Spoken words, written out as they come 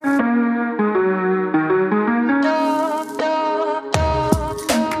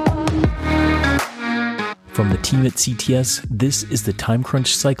From the team at CTS, this is the Time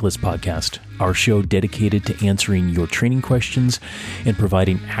Crunch Cyclists podcast, our show dedicated to answering your training questions and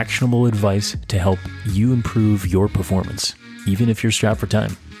providing actionable advice to help you improve your performance, even if you're strapped for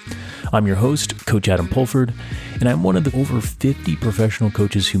time. I'm your host, Coach Adam Pulford, and I'm one of the over 50 professional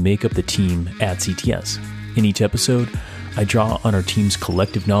coaches who make up the team at CTS. In each episode, I draw on our team's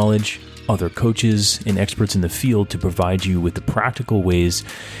collective knowledge, other coaches, and experts in the field to provide you with the practical ways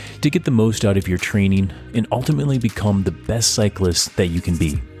to get the most out of your training and ultimately become the best cyclist that you can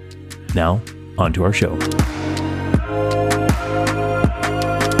be. Now, on to our show.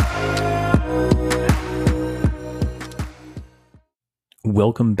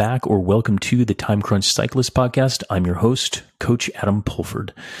 Welcome back, or welcome to the Time Crunch Cyclist podcast. I'm your host, Coach Adam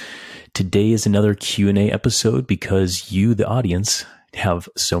Pulford. Today is another Q&A episode because you, the audience, have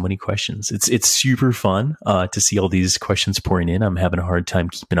so many questions. It's super fun to see all these questions pouring in. I'm having a hard time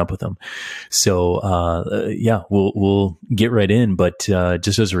keeping up with them. So we'll get right in. But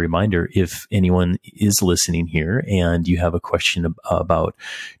just as a reminder, if anyone is listening here and you have a question about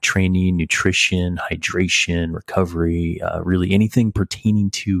training, nutrition, hydration, recovery, really anything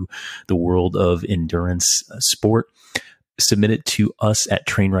pertaining to the world of endurance sport, submit it to us at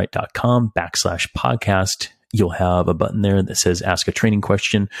trainright.com/podcast. You'll have a button there that says ask a training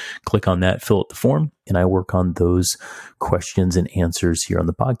question. Click on that, fill out the form, and I work on those questions and answers here on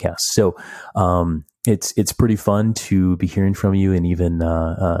the podcast. So it's pretty fun to be hearing from you, and even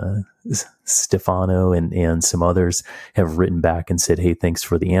Stefano and some others have written back and said, hey, thanks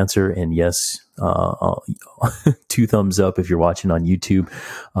for the answer. And yes, 2 thumbs up if you're watching on YouTube.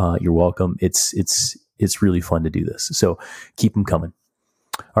 You're welcome. It's really fun to do this. So keep them coming.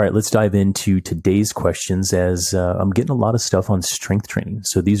 All right, let's dive into today's questions as I'm getting a lot of stuff on strength training.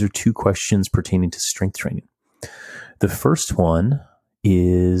 So these are 2 questions pertaining to strength training. The first one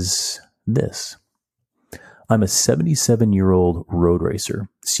is this. I'm a 77-year-old road racer,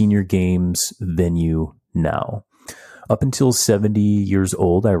 senior games venue now. Up until 70 years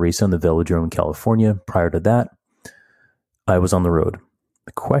old, I raced on the velodrome in California. Prior to that, I was on the road.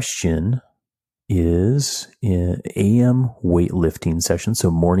 The question is in AM weightlifting session, so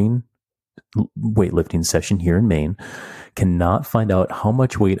morning weightlifting session here in Maine. Cannot find out how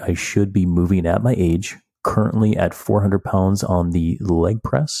much weight I should be moving at my age. Currently at 400 pounds on the leg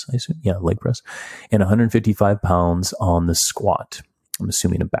press, I assume. Yeah, leg press. And 155 pounds on the squat. I'm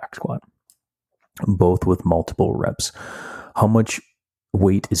assuming a back squat. Both with multiple reps. How much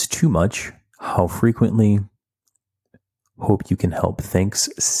weight is too much? How frequently? Hope you can help. Thanks,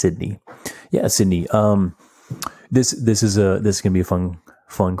 Sydney. Yeah, Sydney. This is gonna be a fun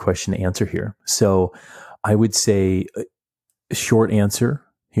question to answer here. So I would say a short answer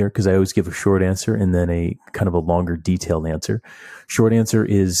here, because I always give a short answer and then a kind of a longer detailed answer. Short answer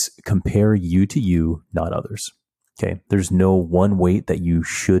is compare you to you, not others. Okay. There's no one weight that you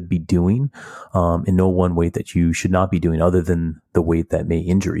should be doing, and no one weight that you should not be doing other than the weight that may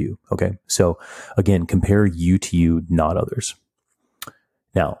injure you. Okay. So again, compare you to you, not others.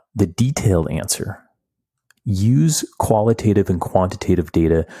 Now, the detailed answer, use qualitative and quantitative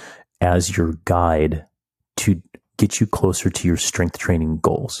data as your guide to get you closer to your strength training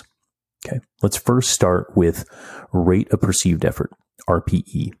goals. Okay. Let's first start with rate of perceived effort,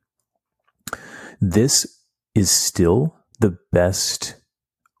 RPE. This is still the best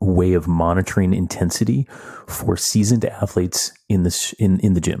way of monitoring intensity for seasoned athletes in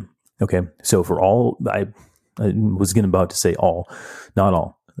the gym. Okay. So for all, I was about to say all, not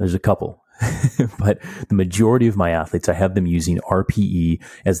all. There's a couple, but the majority of my athletes, I have them using RPE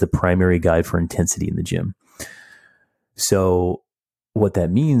as the primary guide for intensity in the gym. So what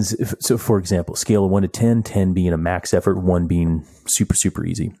that means, so for example, scale of 1 to 10, 10 being a max effort, 1 being super, super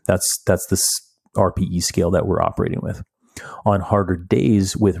easy. That's the RPE scale that we're operating with. On harder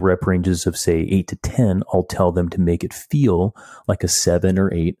days with rep ranges of say 8 to 10, I'll tell them to make it feel like a 7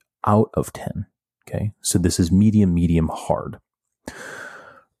 or 8 out of 10. Okay. So this is medium, hard.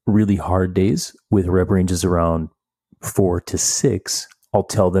 Really hard days with rep ranges around 4 to 6, I'll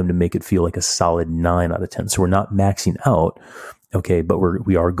tell them to make it feel like a solid 9 out of 10. So we're not maxing out. Okay. But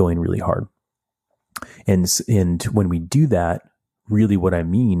we are going really hard. And when we do that, really what I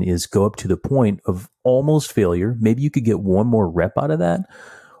mean is go up to the point of almost failure. Maybe you could get one more rep out of that,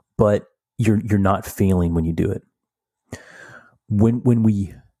 but you're not failing when you do it. When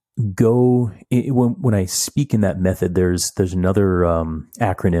we go, when I speak in that method, there's another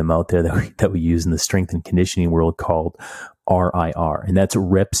acronym out there that we use in the strength and conditioning world called RIR, and that's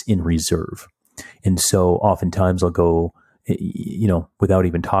reps in reserve. And so oftentimes I'll go, without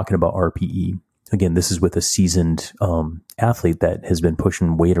even talking about RPE. Again, this is with a seasoned athlete that has been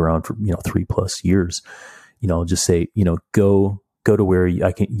pushing weight around for 3+ years. I'll just say, go to where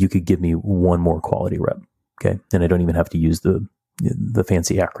you could give me one more quality rep. Okay. And I don't even have to use the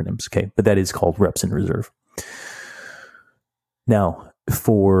fancy acronyms. Okay. But that is called reps in reserve. Now,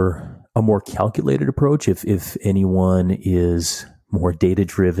 for a more calculated approach, if anyone is more data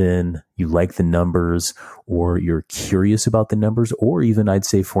driven, you like the numbers, or you're curious about the numbers, or even I'd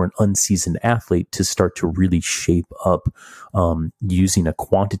say for an unseasoned athlete to start to really shape up using a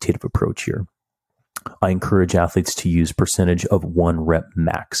quantitative approach here, I encourage athletes to use percentage of 1 rep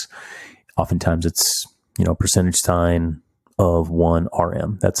max. Oftentimes it's, percentage sign of 1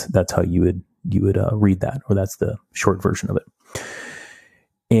 RM. That's how you would read that, or that's the short version of it.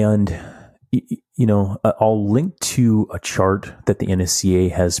 And I'll link to a chart that the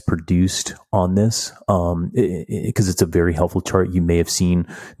NSCA has produced on this, because it's a very helpful chart. You may have seen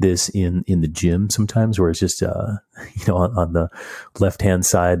this in the gym sometimes, where it's just, on the left-hand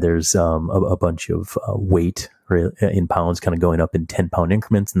side, there's a bunch of weight in pounds kind of going up in 10-pound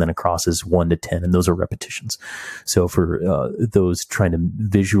increments, and then across is 1 to 10, and those are repetitions. So for those trying to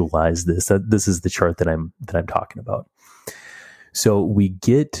visualize this, this is the chart that I'm talking about. So we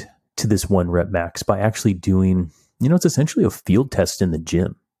get to this 1 rep max by actually doing, it's essentially a field test in the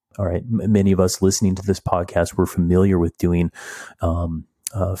gym. All right. Many of us listening to this podcast, we're familiar with doing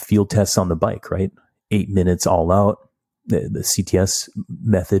field tests on the bike, right? 8 minutes all out, the CTS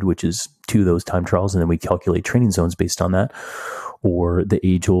method, which is 2 of those time trials. And then we calculate training zones based on that, or the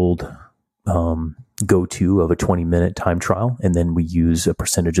age old go-to of a 20-minute time trial. And then we use a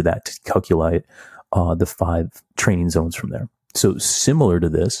percentage of that to calculate the 5 training zones from there. So similar to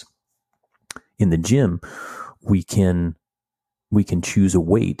this, in the gym, we can choose a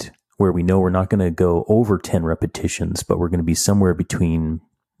weight where we know we're not going to go over 10 repetitions, but we're going to be somewhere between,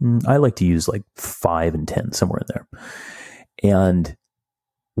 I like to use like 5 and 10, somewhere in there. And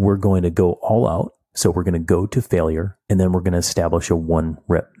we're going to go all out. So we're going to go to failure, and then we're going to establish a 1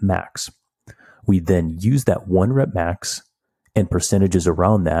 rep max. We then use that 1 rep max and percentages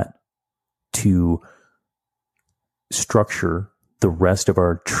around that to structure the rest of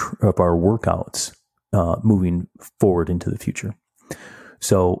our workouts moving forward into the future.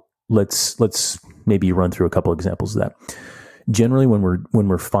 So let's maybe run through a couple examples of that. Generally, when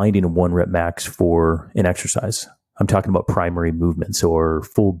we're finding a 1 rep max for an exercise, I'm talking about primary movements or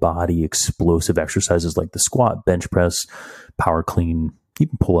full body explosive exercises like the squat, bench press, power clean,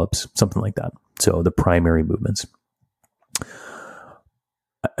 even pull-ups, something like that. So the primary movements.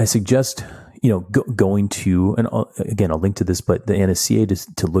 I suggest, going to, and again, I'll link to this, but the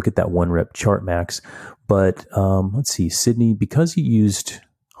NSCA to look at that 1 rep chart max. But let's see, Sydney, because you used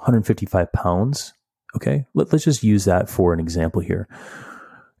 155 pounds, okay, let's just use that for an example here.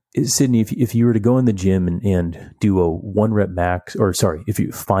 Sydney, if you were to go in the gym and do a 1 rep max, if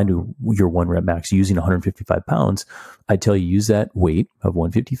you find your 1 rep max using 155 pounds, I tell you, use that weight of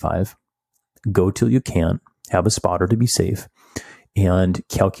 155, go till you can't, have a spotter to be safe, and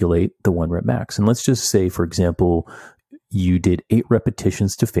calculate the 1 rep max. And let's just say, for example, you did 8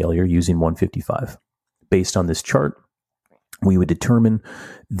 repetitions to failure using 155. Based on this chart, we would determine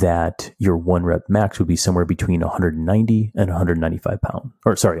that your 1 rep max would be somewhere between 190 and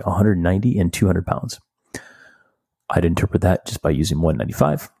 190 and 200 pounds. I'd interpret that just by using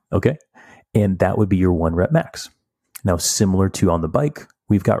 195. Okay. And that would be your 1 rep max. Now, similar to on the bike,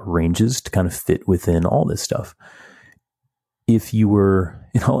 we've got ranges to kind of fit within all this stuff. If you were,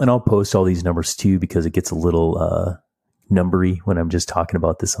 and I'll post all these numbers too, because it gets a little numbery when I'm just talking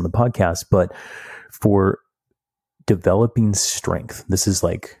about this on the podcast, but for developing strength, this is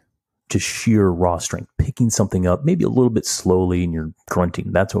like just sheer raw strength, picking something up, maybe a little bit slowly and you're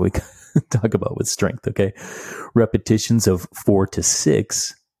grunting. That's what we talk about with strength. Okay. Repetitions of 4 to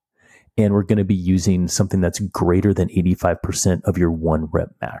 6. And we're going to be using something that's greater than 85% of your 1 rep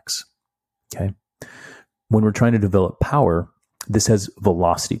max. Okay. When we're trying to develop power, this has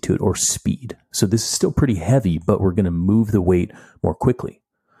velocity to it, or speed. So this is still pretty heavy, but we're going to move the weight more quickly.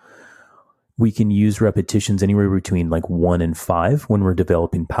 We can use repetitions anywhere between like 1 and 5 when we're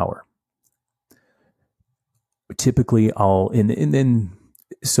developing power. Typically,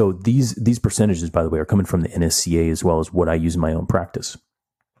 so these percentages, by the way, are coming from the NSCA as well as what I use in my own practice.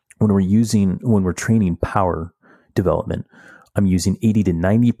 When we're training power development, I'm using 80 to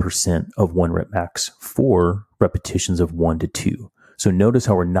 90% of 1 rep max for repetitions of 1 to 2. So notice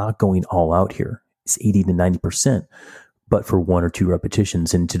how we're not going all out here. It's 80 to 90%, but for 1 or 2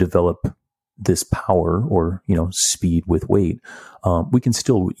 repetitions. And to develop this power or, speed with weight, we can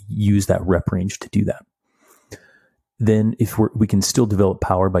still use that rep range to do that. Then we can still develop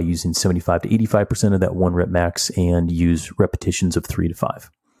power by using 75 to 85% of that 1 rep max and use repetitions of 3 to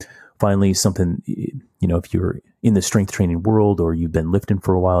 5. Finally, something, if you're in the strength training world or you've been lifting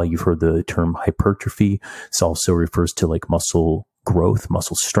for a while, you've heard the term hypertrophy. This also refers to like muscle growth,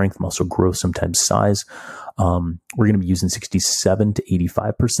 muscle strength, muscle growth, sometimes size. We're going to be using 67 to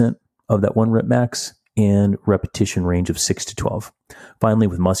 85% of that 1 rep max and repetition range of 6 to 12. Finally,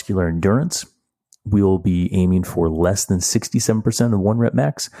 with muscular endurance, we'll be aiming for less than 67% of 1 rep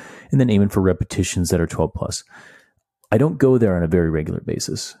max and then aiming for repetitions that are 12 plus. I don't go there on a very regular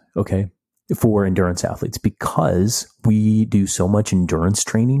basis, okay, for endurance athletes because we do so much endurance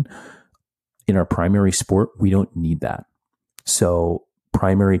training in our primary sport. We don't need that. So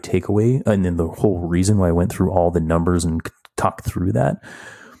primary takeaway, and then the whole reason why I went through all the numbers and talked through that,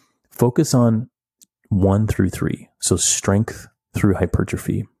 focus on 1 through 3. So strength through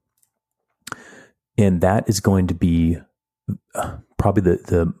hypertrophy. And that is going to be probably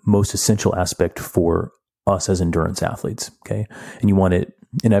the most essential aspect for us as endurance athletes. Okay. And you want it,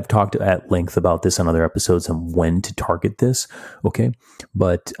 and I've talked at length about this on other episodes on when to target this. Okay.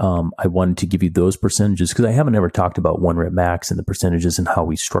 But I wanted to give you those percentages because I haven't ever talked about 1 rep max and the percentages and how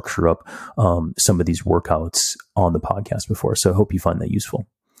we structure up some of these workouts on the podcast before. So I hope you find that useful.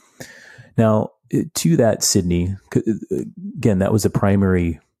 Now, to that, Sydney, again, that was the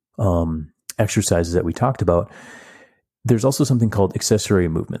primary exercises that we talked about. There's also something called accessory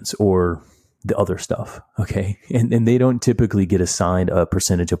movements or the other stuff. Okay. And they don't typically get assigned a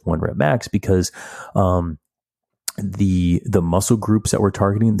percentage of 1 rep max because, the muscle groups that we're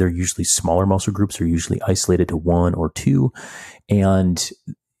targeting, they're usually smaller muscle groups, are usually isolated to 1 or 2. And,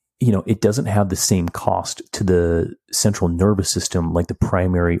 it doesn't have the same cost to the central nervous system like the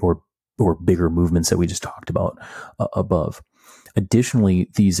primary or bigger movements that we just talked about above. Additionally,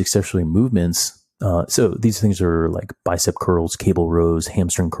 these accessory movements, so these things are like bicep curls, cable rows,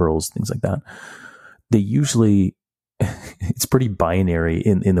 hamstring curls, things like that. They usually, it's pretty binary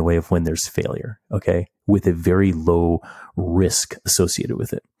in the way of when there's failure, okay, with a very low risk associated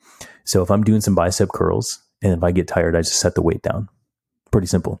with it. So if I'm doing some bicep curls and if I get tired, I just set the weight down. Pretty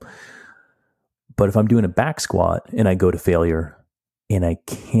simple. But if I'm doing a back squat and I go to failure and I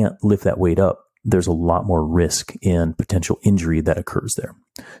can't lift that weight up, there's a lot more risk and potential injury that occurs there.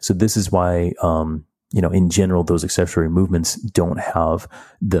 So this is why, in general, those accessory movements don't have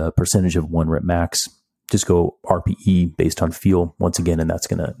the percentage of 1 rep max. Just go RPE based on feel once again, and that's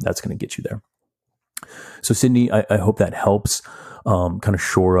gonna get you there. So Sydney, I hope that helps kind of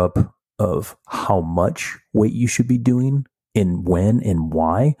shore up of how much weight you should be doing and when and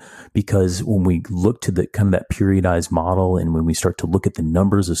why, because when we look to the kind of that periodized model and when we start to look at the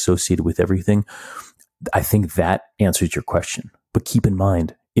numbers associated with everything, I think that answers your question. But keep in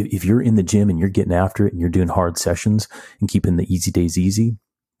mind, if you're in the gym and you're getting after it and you're doing hard sessions and keeping the easy days easy,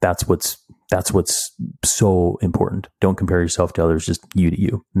 that's what's so important. Don't compare yourself to others, just you to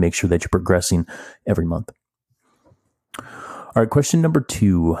you. Make sure that you're progressing every month. All right, question number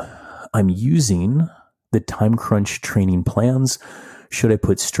 2. I'm using the time crunch training plans. Should I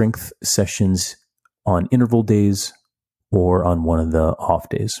put strength sessions on interval days or on one of the off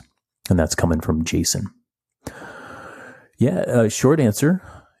days? And that's coming from Jason. Yeah, short answer.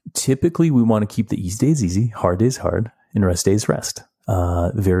 Typically, we want to keep the easy days easy, hard days hard, and rest days rest.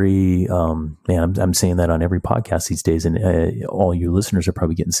 I'm saying that on every podcast these days, and all you listeners are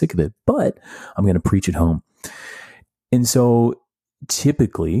probably getting sick of it, but I'm going to preach it home. And so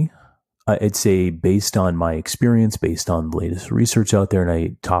typically, I'd say based on my experience, based on the latest research out there, and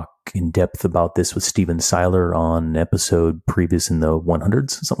I talk in depth about this with Steven Seiler on an episode previous in the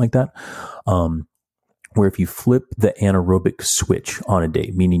 100s, something like that, where if you flip the anaerobic switch on a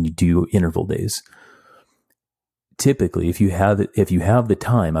day, meaning you do interval days, typically if you have the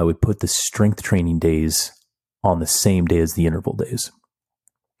time, I would put the strength training days on the same day as the interval days.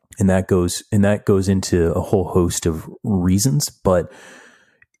 And that goes into a whole host of reasons, but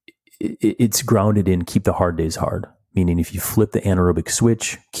it's grounded in keep the hard days hard, meaning if you flip the anaerobic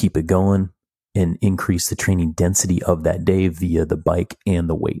switch, keep it going and increase the training density of that day via the bike and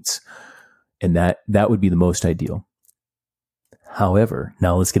the weights. And that would be the most ideal. However,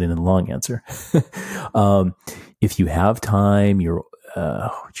 now let's get into the long answer. If you have time,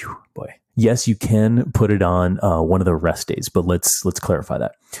 yes, you can put it on one of the rest days, but let's clarify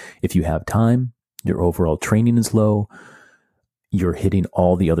that. If you have time, your overall training is low, you're hitting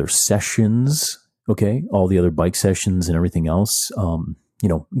all the other sessions, okay, all the other bike sessions and everything else,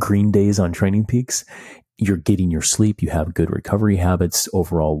 green days on Training Peaks, you're getting your sleep, you have good recovery habits,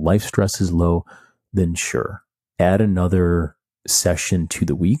 overall life stress is low, then sure, add another session to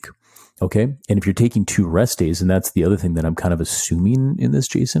the week, okay? And if you're taking 2 rest days, and that's the other thing that I'm kind of assuming in this,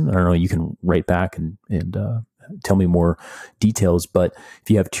 Jason, I don't know, you can write back and tell me more details. But if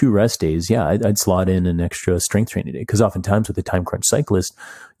you have 2 rest days, yeah, I'd slot in an extra strength training day, because oftentimes with the time crunch cyclist,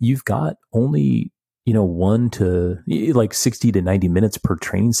 you've got only 60 to 90 minutes per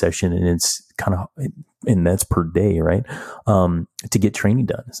training session, and it's and that's per day, right? To get training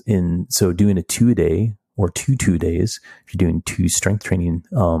done. And so doing a 2-a-day or 2 days, if you're doing 2 strength training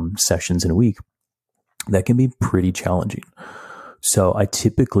sessions in a week, that can be pretty challenging. So I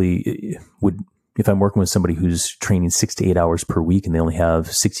typically would, if I'm working with somebody who's training 6 to 8 hours per week and they only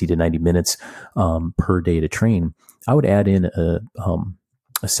have 60 to 90 minutes per day to train, I would add in a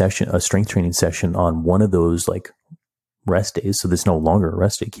strength training session on one of those like rest days. So there's no longer a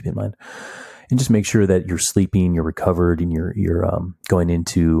rest day, keep in mind, and just make sure that you're sleeping, you're recovered, and you're going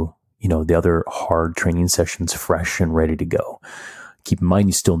into, the other hard training sessions fresh and ready to go. Keep in mind,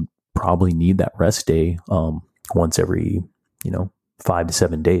 you still probably need that rest day once every 5 to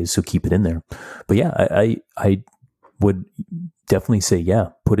 7 days, so keep it in there. But yeah, I would definitely say,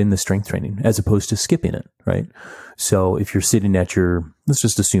 put in the strength training as opposed to skipping it, right? So if you're sitting at let's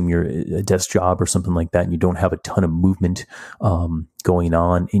just assume you're a desk job or something like that, and you don't have a ton of movement going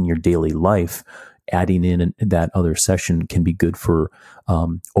on in your daily life, adding in that other session can be good for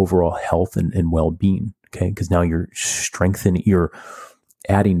overall health and well-being, okay? Because now you're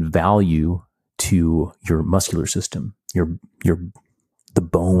adding value to your muscular system, the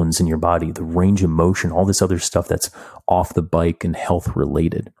bones in your body, the range of motion, all this other stuff that's off the bike and health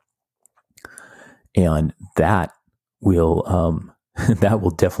related. And that will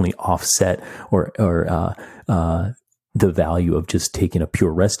definitely offset or the value of just taking a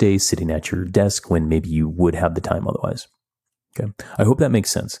pure rest day, sitting at your desk when maybe you would have the time otherwise. Okay. I hope that makes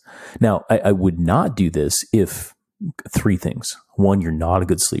sense. Now, I would not do this if 3 things. 1, you're not a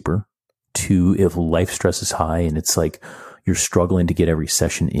good sleeper. 2, if life stress is high and it's like you're struggling to get every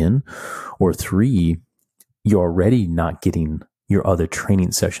session in. Or 3, you're already not getting your other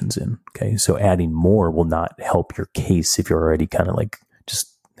training sessions in. Okay. So adding more will not help your case if you're already kind of like just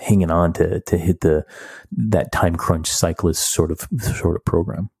hanging on to hit that time crunch cyclist sort of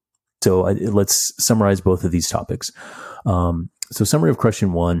program. So let's summarize both of these topics. So summary of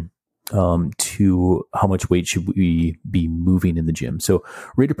question 1, to how much weight should we be moving in the gym? So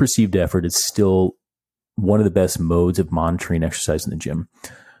rate of perceived effort is still one of the best modes of monitoring exercise in the gym.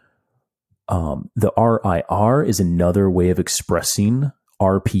 The RIR is another way of expressing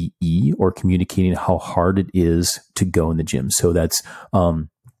RPE or communicating how hard it is to go in the gym. So that's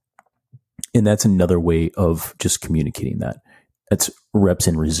another way of just communicating that. That's reps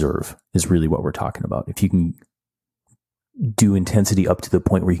in reserve is really what we're talking about. If you can do intensity up to the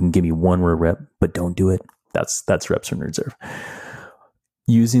point where you can give me 1 rep, but don't do it, that's reps in reserve.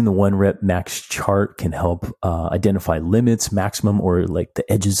 Using the 1 rep max chart can help identify limits, maximum, or like the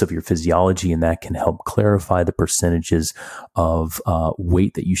edges of your physiology, and that can help clarify the percentages of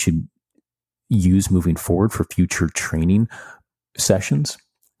weight that you should use moving forward for future training sessions.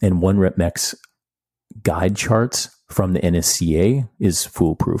 And 1 rep max guide charts from the NSCA is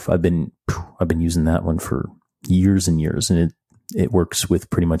foolproof. I've been using that one for years and years, and it works with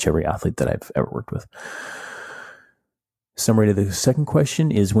pretty much every athlete that I've ever worked with. Summary to the second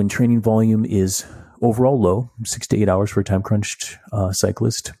question is, when training volume is overall low, 6 to 8 hours for a time crunched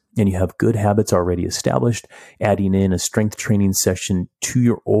cyclist, and you have good habits already established, adding in a strength training session to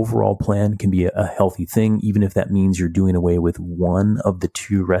your overall plan can be a healthy thing, even if that means you're doing away with 1 of the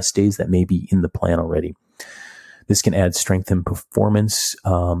 2 rest days that may be in the plan already. This can add strength and performance,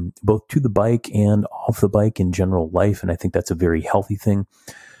 both to the bike and off the bike in general life. And I think that's a very healthy thing.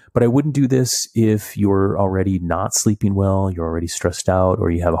 But I wouldn't do this if you're already not sleeping well, you're already stressed out, or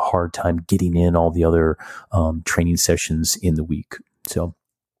you have a hard time getting in all the other training sessions in the week. So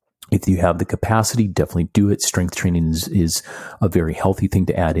if you have the capacity, definitely do it. Strength training is a very healthy thing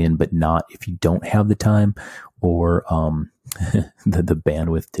to add in, but not if you don't have the time or the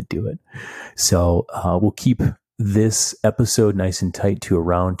bandwidth to do it. So we'll keep this episode nice and tight to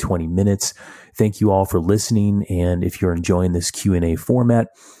around 20 minutes. Thank you all for listening. And if you're enjoying this Q&A format,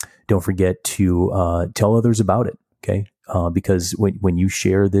 don't forget to tell others about it. Okay. Because when you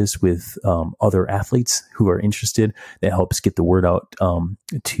share this with other athletes who are interested, that helps get the word out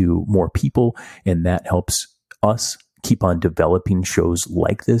to more people. And that helps us keep on developing shows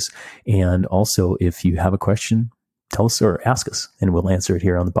like this. And also, if you have a question, tell us or ask us, and we'll answer it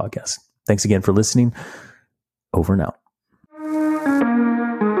here on the podcast. Thanks again for listening. Over and out.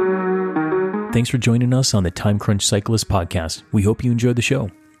 Thanks for joining us on the Time Crunch Cyclist podcast. We hope you enjoyed the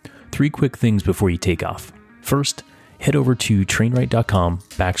show. 3 quick things before you take off. First, head over to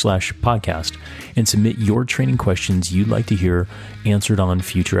trainright.com/podcast and submit your training questions you'd like to hear answered on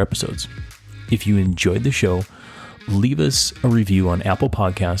future episodes. If you enjoyed the show, leave us a review on Apple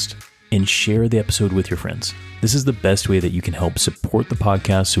Podcast and share the episode with your friends. This is the best way that you can help support the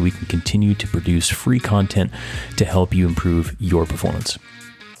podcast so we can continue to produce free content to help you improve your performance.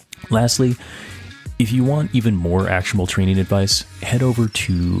 Lastly, if you want even more actionable training advice, head over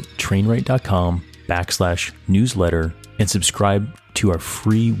to trainright.com/newsletter and subscribe to our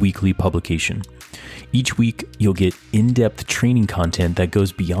free weekly publication. Each week, you'll get in-depth training content that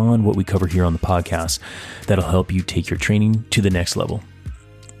goes beyond what we cover here on the podcast that'll help you take your training to the next level.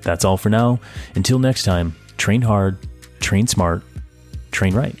 That's all for now. Until next time, train hard, train smart,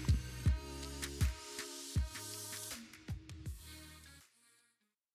 train right.